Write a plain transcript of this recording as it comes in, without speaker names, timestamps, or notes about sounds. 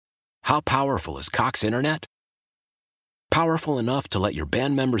How powerful is Cox Internet? Powerful enough to let your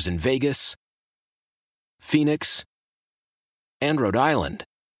band members in Vegas, Phoenix, and Rhode Island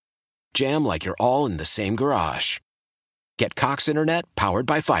jam like you're all in the same garage. Get Cox Internet powered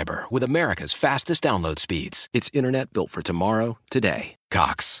by fiber with America's fastest download speeds. It's internet built for tomorrow, today.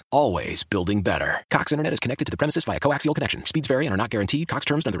 Cox, always building better. Cox Internet is connected to the premises via coaxial connection. Speeds vary and are not guaranteed. Cox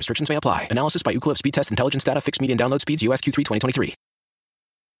terms and other restrictions may apply. Analysis by Ookla Speed Test Intelligence Data. Fixed median download speeds. US Q3 2023.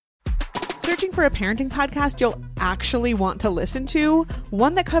 Searching for a parenting podcast you'll actually want to listen to?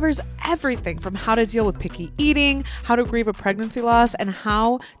 One that covers everything from how to deal with picky eating, how to grieve a pregnancy loss, and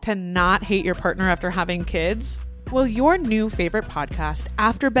how to not hate your partner after having kids? Well, your new favorite podcast,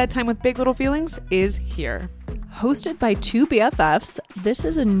 After Bedtime with Big Little Feelings, is here. Hosted by two BFFs, this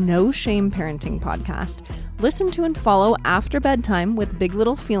is a no-shame parenting podcast. Listen to and follow After Bedtime with Big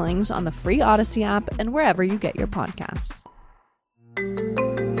Little Feelings on the free Odyssey app and wherever you get your podcasts.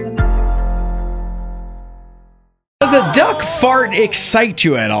 Does a duck fart excite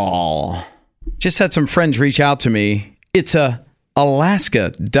you at all? Just had some friends reach out to me. It's a Alaska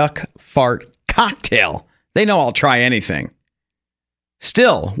duck fart cocktail. They know I'll try anything.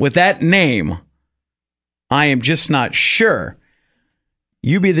 Still, with that name, I am just not sure.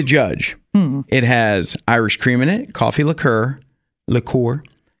 You be the judge. It has Irish cream in it, coffee liqueur,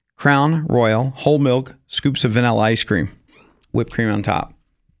 Crown Royal, whole milk, scoops of vanilla ice cream, whipped cream on top.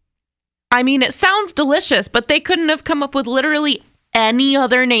 I mean, it sounds delicious, but they couldn't have come up with literally any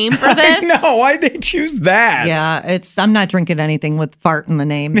other name for this. No, why'd they choose that? Yeah, I'm not drinking anything with fart in the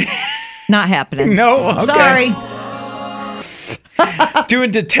name. Not happening. No, okay. Sorry.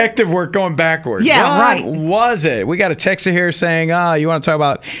 Doing detective work going backwards. Yeah, what right. Was it? We got a texter here saying, you want to talk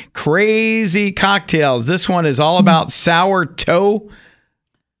about crazy cocktails. This one is all about Sourtoe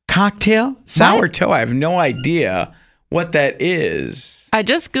cocktail. Sourtoe, I have no idea what that is. I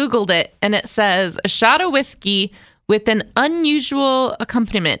just Googled it, and it says a shot of whiskey with an unusual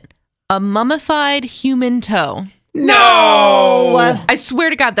accompaniment, a mummified human toe. No! I swear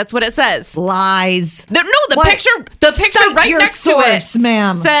to God, that's what it says. Lies. The What? picture Cite right your next source, to it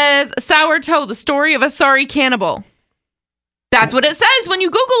ma'am. says Sourtoe, the story of a sorry cannibal. That's what it says when you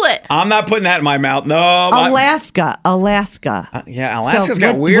Google it. I'm not putting that in my mouth. No. Alaska. Yeah, Alaska's So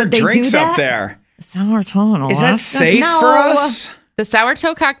got would weird they do drinks up that? there. Sourtoe in Alaska? Is that safe No. for us? The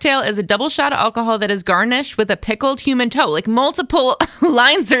Sourtoe cocktail is a double shot of alcohol that is garnished with a pickled human toe. Like multiple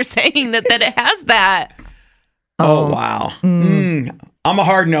lines are saying that it has that. Oh, wow. I'm a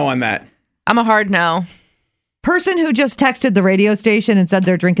hard no on that. I'm a hard no. Person who just texted the radio station and said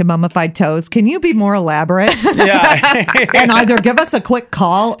they're drinking mummified toes, can you be more elaborate? Yeah. And either give us a quick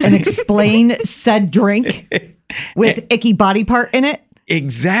call and explain said drink with icky body part in it?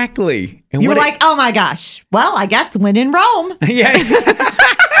 Exactly. And You were what like, oh my gosh. Well, I guess when in Rome. Yeah.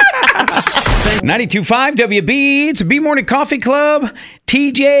 92.5 WB. It's a B Morning Coffee Club.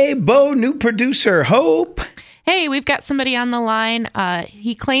 TJ, Bo, new producer, Hope. Hey, we've got somebody on the line.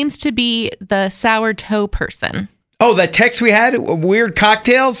 He claims to be the Sourtoe person. Oh, that text we had? Weird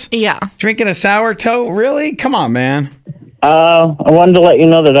cocktails? Yeah. Drinking a Sourtoe? Really? Come on, man. I wanted to let you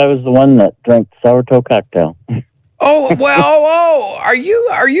know that I was the one that drank Sourtoe cocktail. Oh, well, are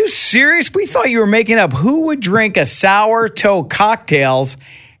you serious? We thought you were making up who would drink a Sourtoe cocktails,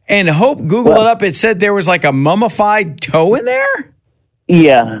 and Hope Googled it up. It said there was like a mummified toe in there?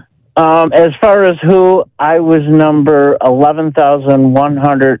 Yeah. As far as who, I was number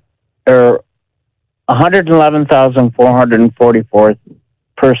 11,100 or 111,444th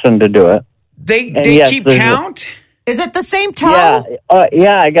person to do it. They yes, keep there's count? Is it the same toe?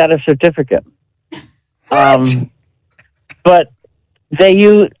 Yeah, I got a certificate. What? But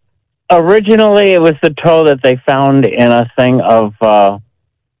originally it was the toe that they found in a thing of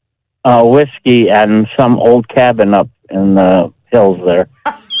whiskey and some old cabin up in the hills there.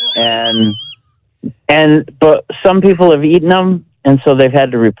 But some people have eaten them, and so they've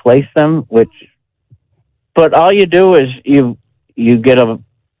had to replace them, but all you do is you get a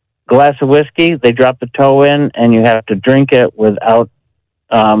glass of whiskey, they drop the toe in, and you have to drink it without,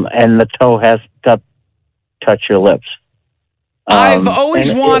 and the toe has to touch your lips. I've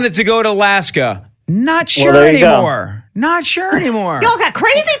always wanted to go to Alaska. Not sure anymore. Not sure anymore. Y'all got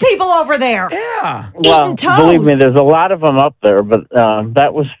crazy people over there. Yeah. Well, Eating toes. believe me, there's a lot of them up there, but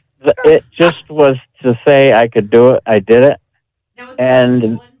it just was to say I could do it. I did it.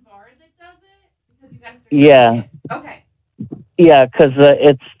 And one bar that does it? Because you guys yeah. Okay. Yeah, because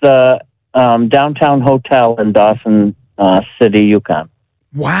it's the downtown hotel in Dawson City, Yukon.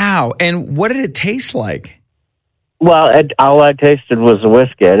 Wow. And what did it taste like? Well, all I tasted was the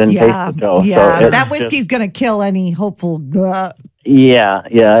whiskey. I didn't taste the toe. Yeah, so that whiskey's going to kill any hopeful... Yeah,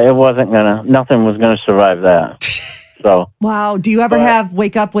 nothing was gonna survive that. So Wow. Do you ever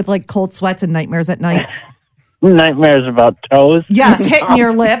wake up with like cold sweats and nightmares at night? nightmares about toes. Yes, hitting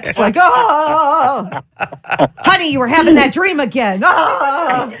your lips like, oh, honey, you were having that dream again.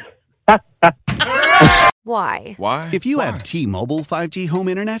 Oh. Why? If you have T-Mobile 5G home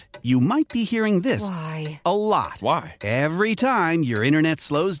internet, you might be hearing this a lot. Why? Every time your internet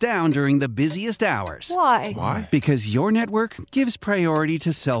slows down during the busiest hours. Why? Because your network gives priority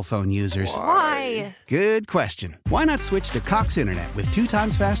to cell phone users. Why? Good question. Why not switch to Cox Internet with 2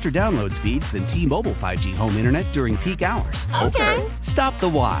 times faster download speeds than T-Mobile 5G home internet during peak hours? Okay. Stop the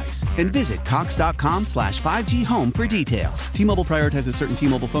whys and visit cox.com/5G home for details. T-Mobile prioritizes certain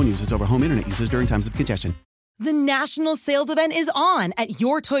T-Mobile phone users over home internet users during times of congestion. The national sales event is on at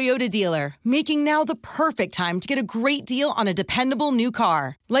your Toyota dealer, making now the perfect time to get a great deal on a dependable new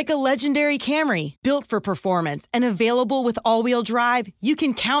car. Like a legendary Camry, built for performance and available with all-wheel drive, you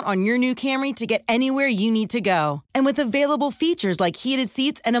can count on your new Camry to get anywhere you need to go. And with available features like heated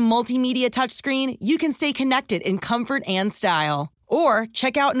seats and a multimedia touchscreen, you can stay connected in comfort and style. Or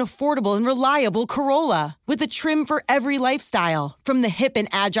check out an affordable and reliable Corolla with a trim for every lifestyle, from the hip and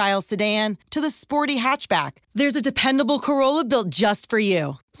agile sedan to the sporty hatchback. There's a dependable Corolla built just for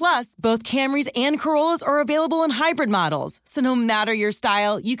you. Plus, both Camrys and Corollas are available in hybrid models, so no matter your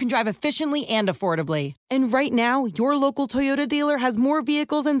style, you can drive efficiently and affordably. And right now, your local Toyota dealer has more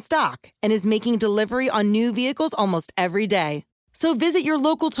vehicles in stock and is making delivery on new vehicles almost every day. So visit your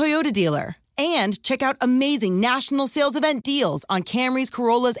local Toyota dealer. And check out amazing national sales event deals on Camrys,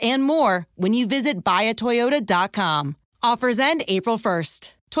 Corollas, and more when you visit buyatoyota.com. Offers end April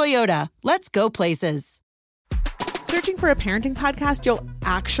 1st. Toyota, let's go places. Searching for a parenting podcast you'll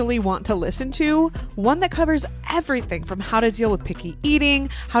actually want to listen to? One that covers everything from how to deal with picky eating,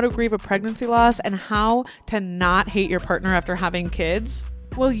 how to grieve a pregnancy loss, and how to not hate your partner after having kids?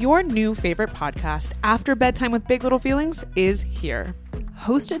 Well, your new favorite podcast, After Bedtime with Big Little Feelings, is here.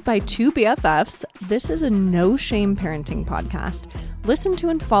 Hosted by 2 BFFs, this is a no-shame parenting podcast. Listen to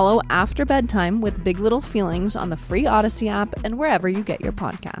and follow After Bedtime with Big Little Feelings on the free Odyssey app and wherever you get your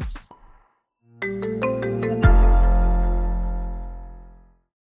podcasts.